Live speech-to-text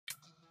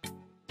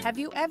Have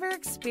you ever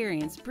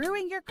experienced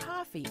brewing your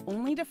coffee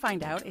only to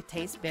find out it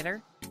tastes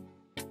bitter?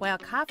 While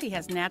coffee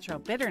has natural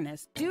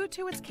bitterness due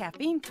to its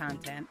caffeine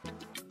content,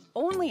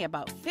 only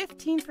about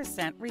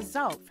 15%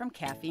 result from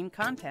caffeine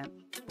content.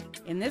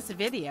 In this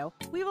video,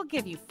 we will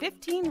give you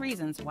 15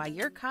 reasons why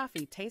your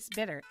coffee tastes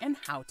bitter and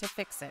how to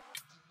fix it.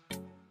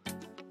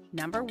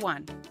 Number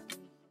 1.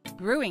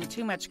 Brewing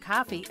too much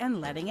coffee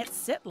and letting it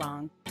sit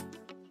long.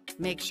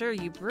 Make sure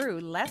you brew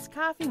less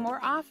coffee more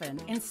often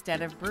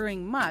instead of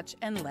brewing much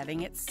and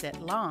letting it sit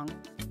long.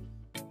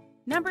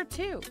 Number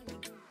 2.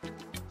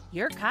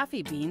 Your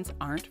coffee beans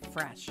aren't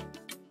fresh.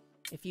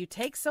 If you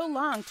take so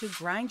long to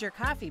grind your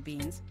coffee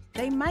beans,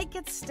 they might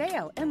get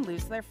stale and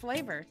lose their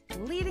flavor,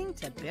 leading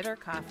to bitter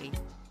coffee.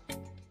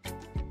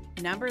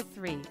 Number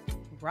 3.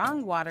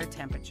 Wrong water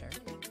temperature.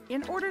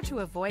 In order to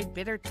avoid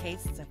bitter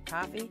tastes of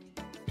coffee,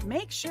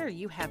 make sure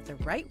you have the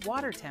right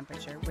water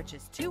temperature, which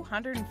is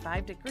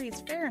 205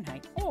 degrees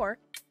Fahrenheit or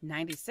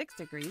 96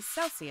 degrees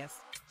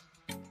Celsius.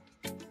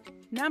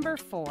 Number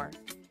 4.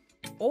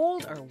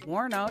 Old or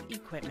worn out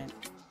equipment.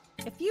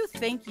 If you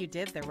think you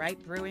did the right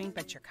brewing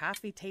but your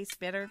coffee tastes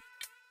bitter,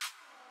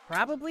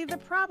 probably the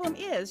problem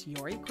is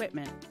your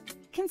equipment.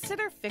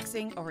 Consider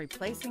fixing or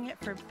replacing it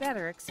for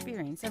better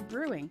experience of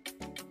brewing.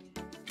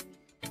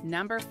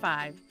 Number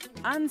 5.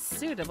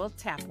 Unsuitable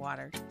tap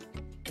water.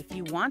 If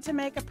you want to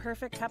make a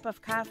perfect cup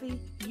of coffee,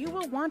 you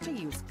will want to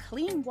use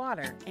clean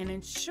water and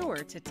ensure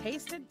to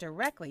taste it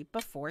directly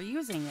before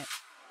using it.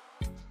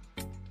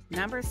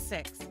 Number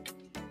 6.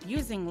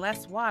 Using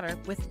less water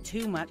with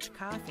too much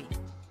coffee.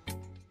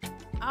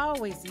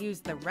 Always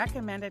use the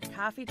recommended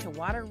coffee to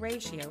water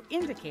ratio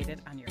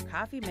indicated on your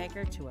coffee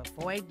maker to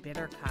avoid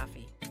bitter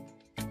coffee.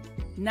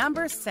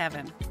 Number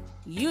 7.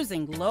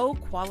 Using low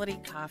quality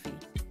coffee.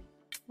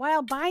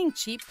 While buying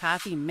cheap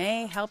coffee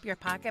may help your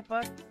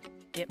pocketbook,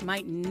 it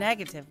might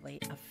negatively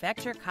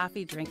affect your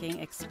coffee drinking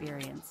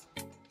experience.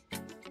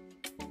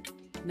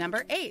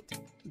 Number 8.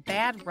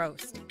 Bad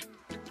roast.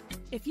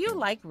 If you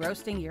like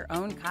roasting your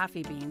own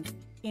coffee beans,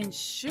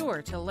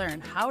 ensure to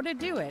learn how to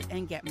do it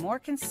and get more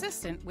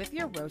consistent with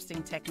your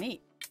roasting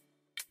technique.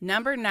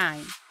 Number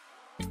 9.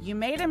 You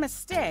made a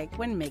mistake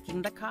when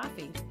making the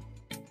coffee.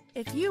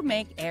 If you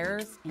make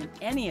errors in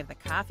any of the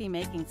coffee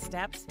making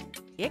steps,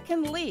 it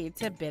can lead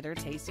to bitter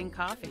tasting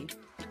coffee.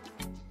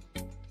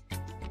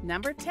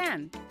 Number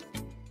 10.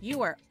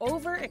 You are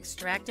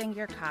over-extracting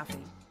your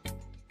coffee.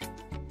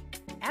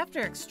 After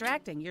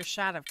extracting your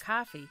shot of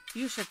coffee,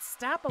 you should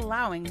stop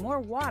allowing more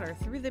water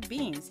through the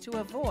beans to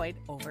avoid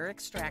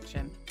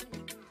over-extraction.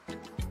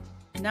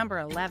 Number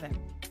 11.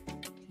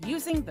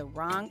 Using the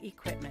wrong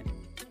equipment.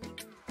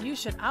 You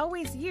should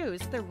always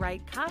use the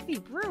right coffee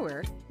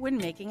brewer when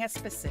making a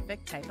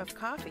specific type of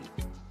coffee.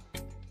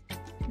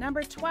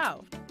 Number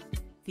 12.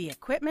 The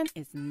equipment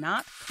is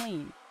not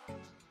clean.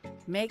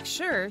 Make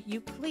sure you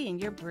clean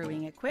your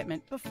brewing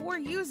equipment before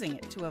using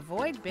it to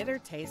avoid bitter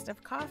taste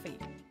of coffee.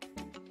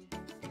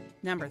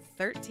 Number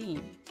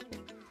 13.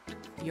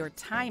 Your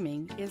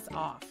timing is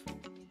off.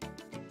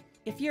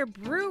 If your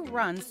brew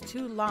runs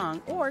too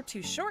long or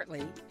too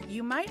shortly,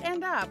 you might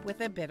end up with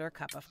a bitter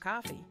cup of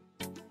coffee.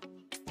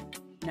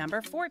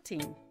 Number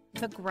 14.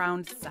 The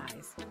ground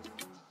size.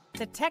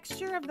 The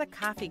texture of the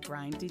coffee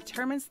grind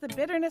determines the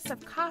bitterness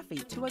of coffee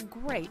to a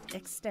great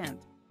extent.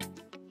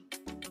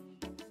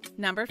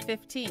 Number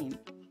 15.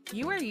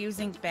 You are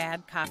using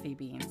bad coffee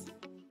beans.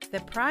 The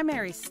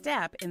primary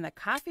step in the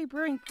coffee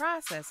brewing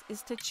process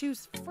is to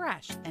choose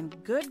fresh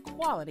and good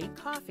quality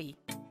coffee.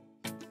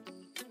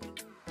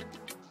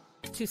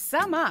 To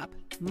sum up,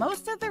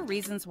 most of the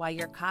reasons why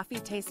your coffee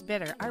tastes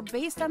bitter are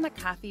based on the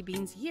coffee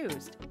beans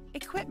used,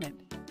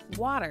 equipment,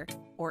 water,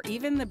 or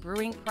even the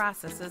brewing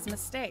process's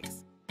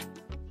mistakes.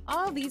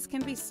 All these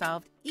can be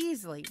solved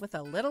easily with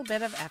a little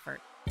bit of effort.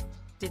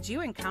 Did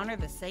you encounter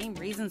the same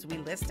reasons we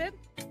listed?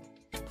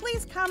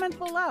 Please comment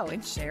below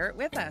and share it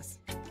with us.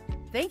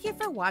 Thank you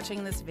for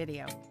watching this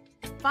video.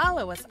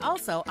 Follow us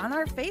also on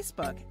our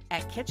Facebook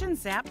at Kitchen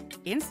Zap,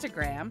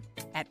 Instagram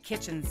at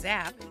Kitchen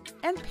Zap,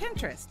 and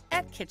Pinterest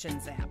at Kitchen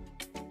Zap.